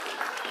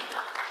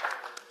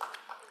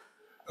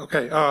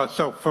 Okay,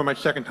 so for my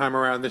second time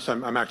around this,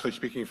 I'm actually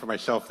speaking for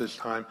myself this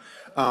time.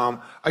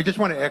 I just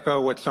want to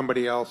echo what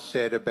somebody else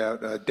said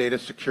about data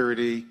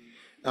security.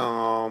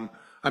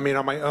 I mean,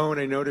 on my own,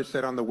 I noticed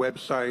that on the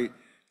website,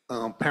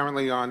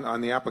 apparently on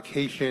the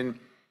application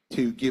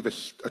to give a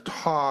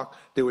talk,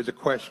 there was a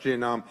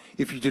question,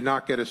 if you did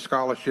not get a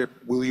scholarship,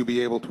 will you be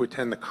able to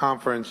attend the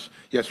conference,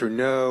 yes or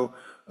no?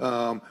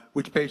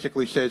 Which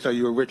basically says, are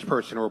you a rich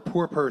person or a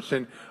poor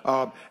person?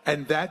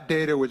 And that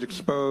data was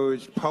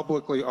exposed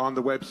publicly on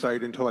the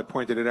website until I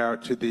pointed it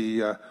out to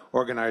the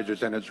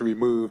organizers, and it's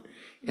removed.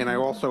 And I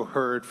also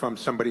heard from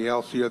somebody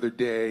else the other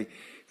day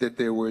that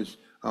there was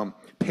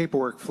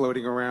paperwork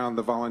floating around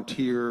the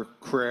volunteer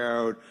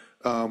crowd,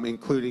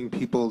 including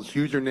people's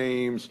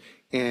usernames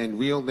and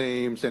real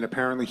names, and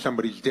apparently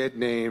somebody's dead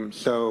name.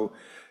 So,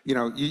 you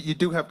know, you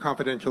do have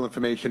confidential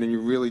information, and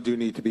you really do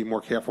need to be more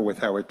careful with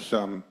how it's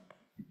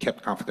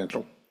kept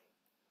confidential.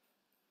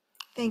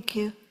 Thank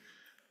you.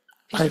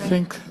 I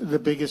think the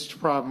biggest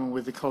problem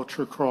with the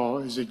culture crawl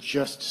is it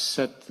just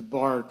set the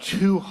bar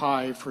too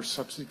high for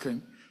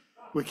subsequent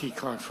wiki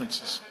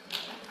conferences.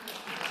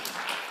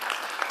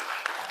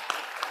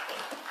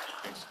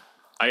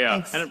 I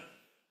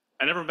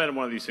never been to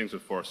one of these things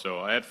before, so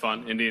I had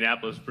fun.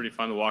 Indianapolis was pretty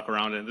fun to walk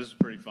around in. This is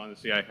pretty fun to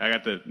see. I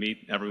got to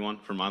meet everyone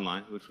from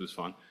online, which was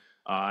fun.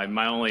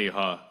 My only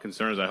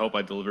concern is I hope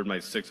I delivered my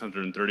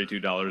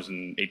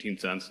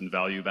 $632.18 in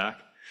value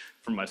back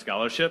from my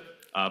scholarship.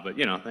 But,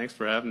 you know, thanks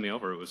for having me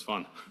over. It was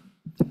fun.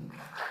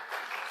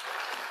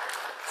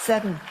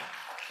 7.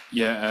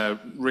 Yeah,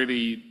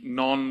 really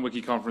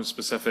non-WikiConference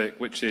specific,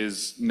 which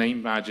is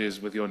name badges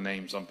with your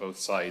names on both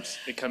sides.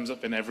 It comes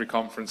up in every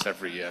conference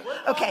every year.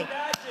 Okay.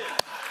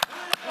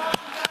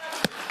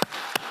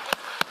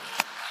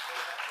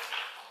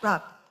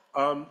 Rob.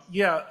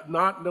 Yeah,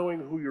 not knowing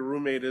who your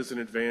roommate is in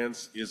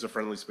advance is a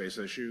friendly space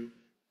issue.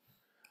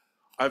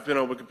 I've been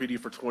on Wikipedia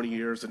for 20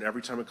 years, and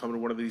every time I come to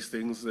one of these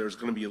things, there's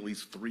going to be at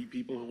least 3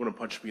 people who want to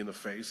punch me in the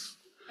face.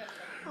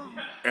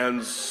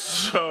 And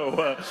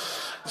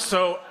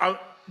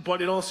but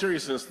in all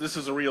seriousness, this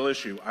is a real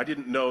issue. I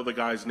didn't know the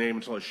guy's name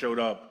until I showed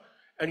up,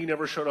 and he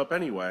never showed up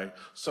anyway.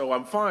 So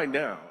I'm fine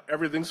now.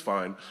 Everything's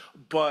fine.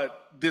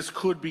 But this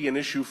could be an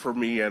issue for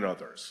me and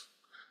others.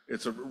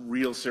 It's a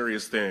real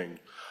serious thing.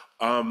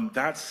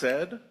 That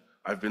said,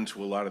 I've been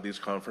to a lot of these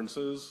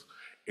conferences,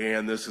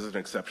 and this is an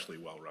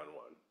exceptionally well-run one.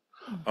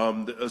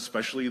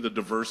 Especially the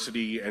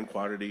diversity and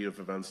quantity of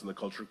events in the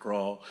culture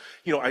crawl.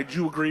 You know, I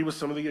do agree with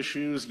some of the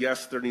issues.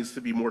 Yes, there needs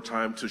to be more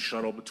time to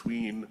shuttle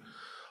between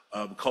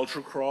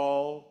culture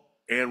crawl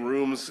and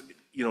rooms,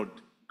 you know,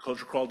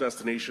 culture crawl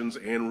destinations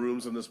and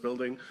rooms in this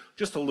building.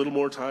 Just a little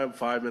more time,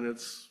 5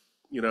 minutes,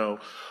 you know,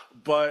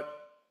 but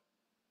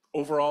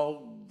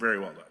overall, very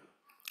well done.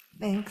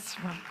 Thanks,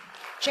 Rob.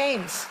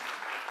 James.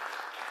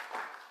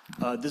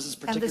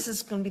 This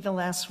is going to be the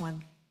last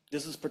one.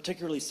 This is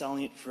particularly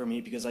salient for me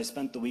because I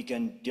spent the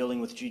weekend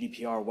dealing with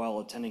GDPR while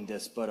attending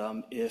this. But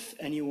if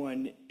any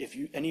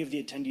of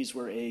the attendees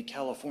were a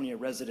California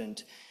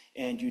resident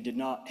and you did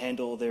not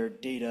handle their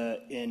data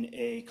in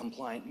a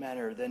compliant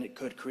manner, then it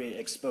could create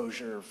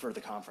exposure for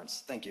the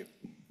conference. Thank you.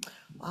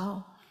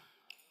 Wow.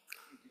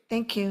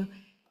 Thank you.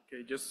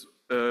 Okay, just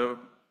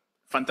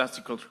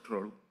fantastic culture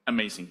crawl,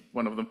 amazing.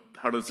 One of the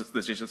hardest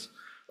decisions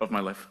of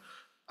my life.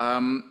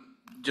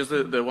 Just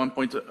the one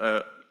point,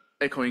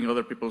 echoing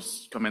other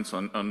people's comments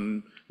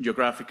on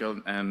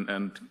geographical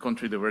and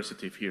country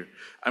diversity here.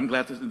 I'm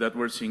glad that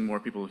we're seeing more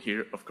people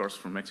here, of course,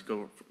 from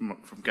Mexico,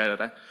 from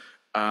Canada.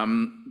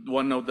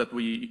 One note that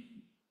we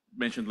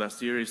mentioned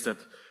last year is that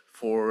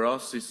for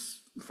us,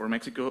 for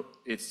Mexico,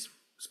 it's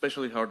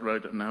especially hard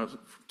right now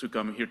to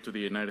come here to the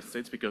United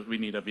States because we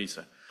need a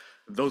visa.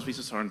 Those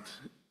visas aren't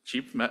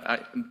cheap.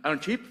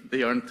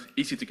 They aren't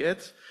easy to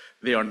get.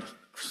 They aren't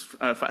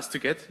fast to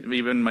get.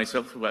 Even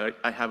myself,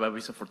 I have a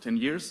visa for 10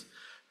 years.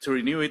 To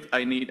renew it,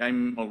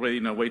 I'm already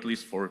in a wait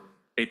list for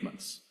 8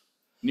 months.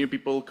 New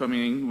people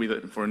coming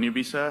in for a new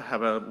visa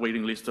have a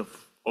waiting list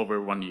of over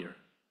 1 year.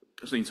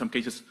 So in some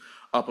cases,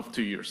 up of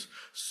 2 years.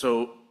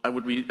 So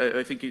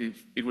I think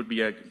it would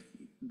be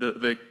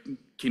the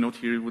keynote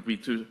here would be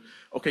to,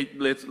 okay,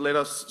 let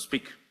us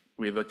speak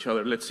with each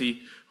other. Let's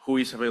see who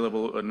is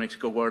available in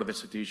Mexico, what are the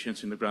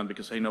situations in the ground,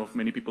 because I know of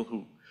many people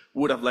who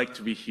would have liked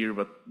to be here,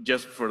 but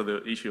just for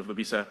the issue of the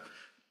visa,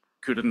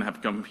 couldn't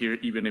have come here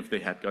even if they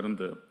had gotten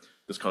the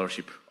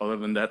scholarship. Other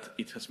than that,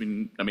 it has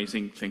been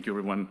amazing. Thank you,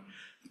 everyone.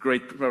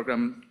 Great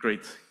program,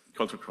 great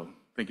culture crawl.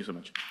 Thank you so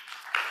much.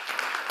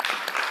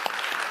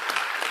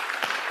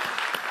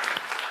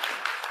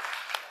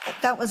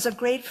 That was a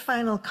great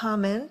final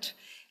comment,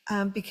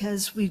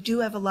 because we do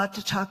have a lot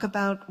to talk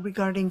about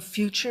regarding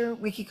future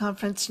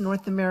WikiConference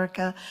North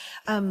America.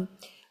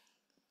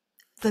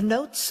 The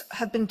notes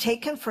have been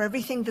taken for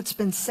everything that's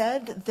been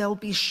said. They'll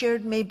be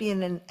shared maybe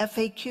in an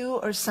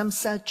FAQ or some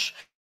such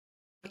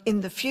in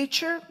the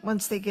future,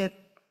 once they get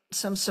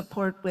some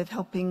support with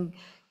helping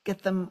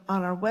get them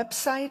on our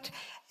website.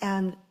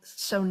 And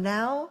so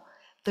now,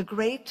 the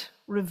great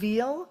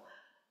reveal.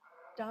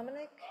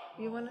 Dominic,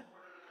 you want to?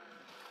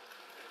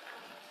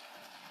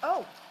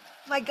 Oh,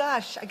 my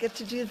gosh, I get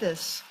to do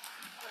this.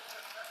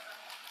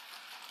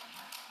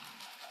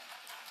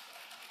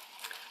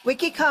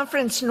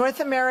 WikiConference North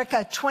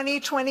America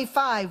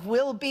 2025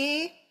 will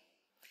be,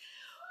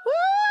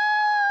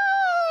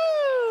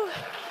 woo!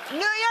 New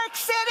York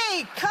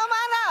City, come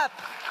on up.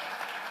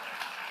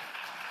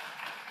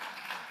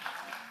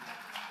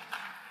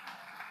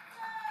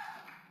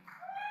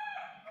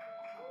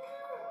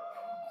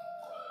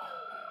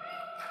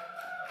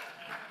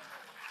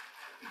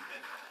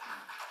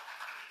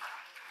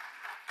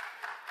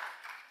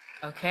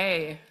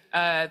 Okay.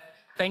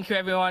 Thank you,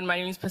 everyone. My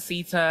name is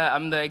Pasita.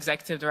 I'm the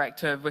Executive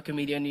Director of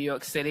Wikimedia New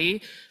York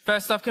City.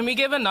 First off, can we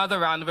give another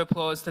round of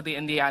applause to the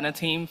Indiana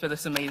team for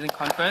this amazing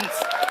conference?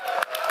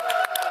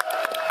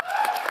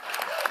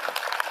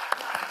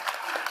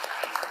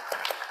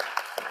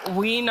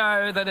 We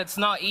know that it's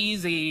not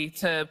easy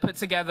to put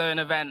together an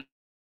event,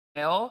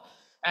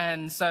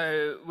 and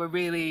so we're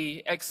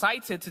really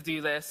excited to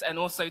do this, and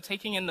also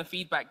taking in the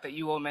feedback that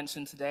you all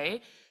mentioned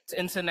today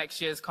into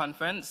next year's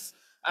conference.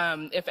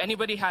 If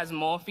anybody has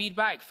more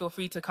feedback, feel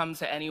free to come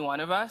to any one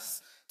of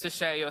us to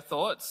share your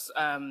thoughts.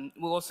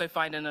 We'll also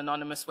find an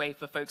anonymous way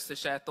for folks to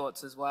share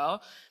thoughts as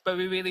well. But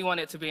we really want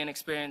it to be an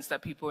experience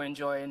that people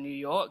enjoy in New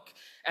York.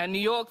 And New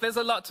York, there's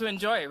a lot to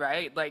enjoy,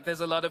 right? Like,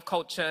 there's a lot of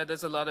culture,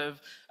 there's a lot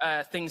of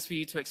things for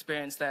you to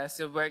experience there.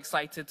 So we're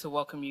excited to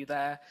welcome you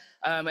there.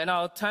 And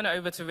I'll turn it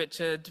over to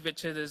Richard.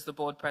 Richard is the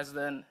board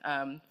president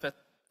for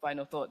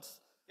final thoughts.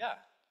 Yeah.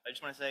 I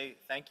just want to say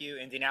thank you,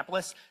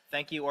 Indianapolis.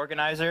 Thank you,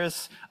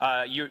 organizers.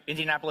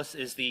 Indianapolis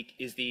is the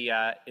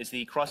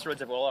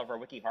crossroads of all of our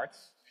Wiki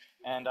hearts,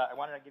 and I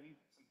wanted to give you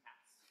some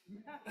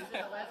hats. This is the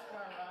last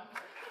bar run.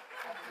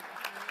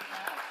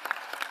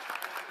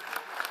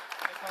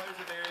 The colors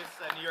of various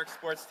New York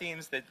sports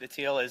teams. The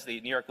teal is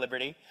the New York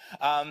Liberty.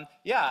 We're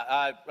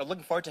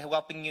looking forward to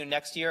welcoming you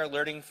next year,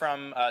 learning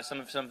from some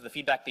of the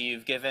feedback that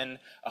you've given.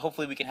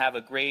 Hopefully we can have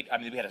a great,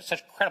 we had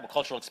such incredible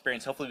cultural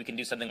experience. Hopefully we can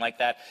do something like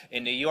that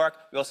in New York.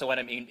 We also want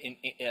to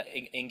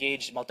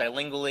engage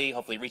multilingually,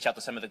 hopefully reach out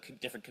to some of the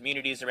different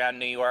communities around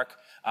New York,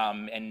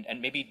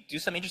 and maybe do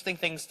some interesting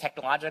things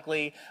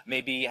technologically,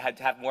 maybe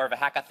have more of a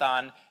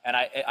hackathon. And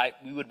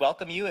we would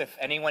welcome you if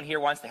anyone here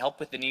wants to help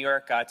with the New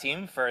York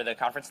team for the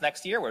conference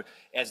next year,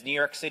 as New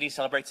York City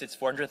celebrates its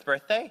 400th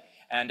birthday,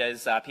 and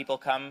as people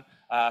come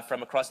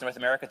from across North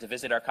America to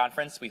visit our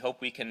conference, we hope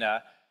we can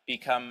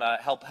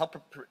help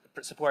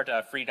support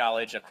free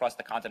knowledge across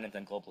the continent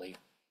and globally.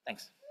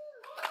 Thanks.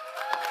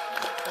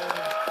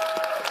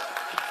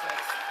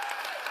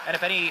 And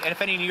if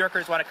any New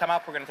Yorkers want to come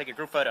up, we're going to take a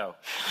group photo.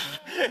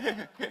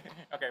 Okay,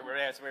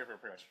 we're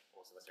pretty much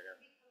full semester here.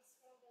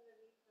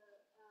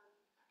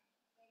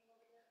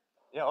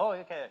 Yeah. Oh,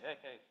 okay.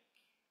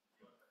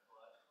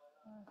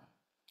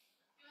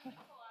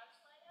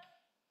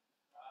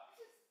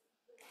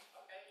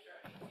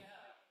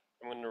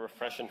 I'm going to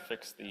refresh and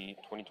fix the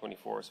 2024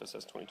 so it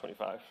says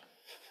 2025.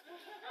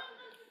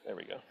 There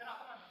we go.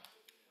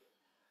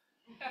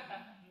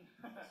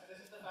 This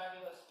is the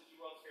fabulous Wiki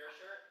World Fair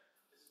shirt.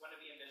 This is one of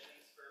the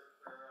ambitions for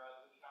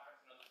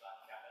WikiConference North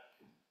America.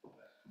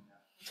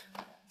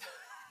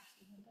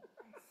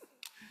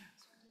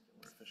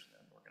 Officially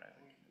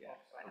unorganizing. Yeah,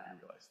 I hope you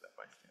realize that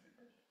by standing.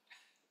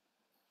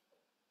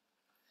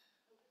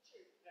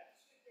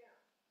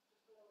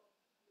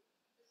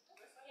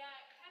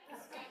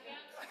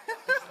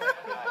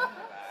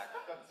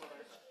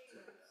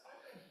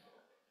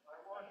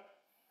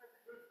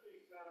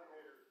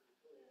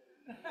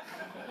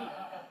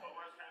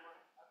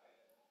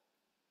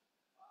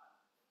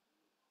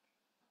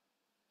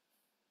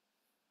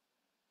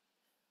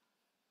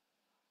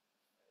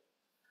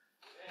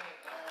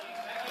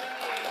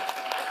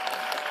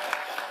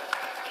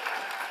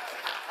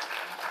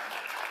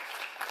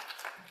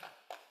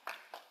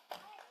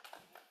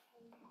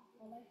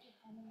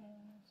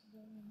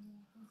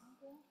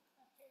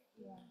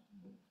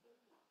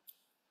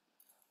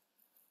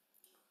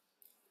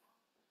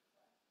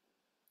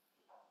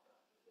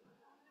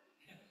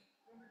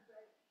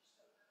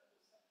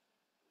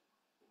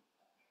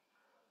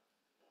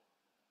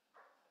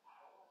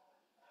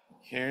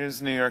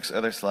 Here's New York's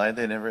other slide.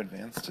 They never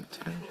advanced it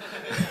to.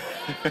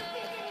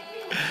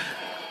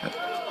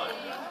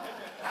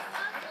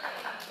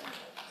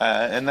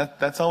 And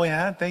that's all we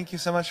had. Thank you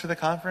so much for the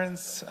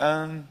conference.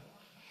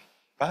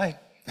 Bye.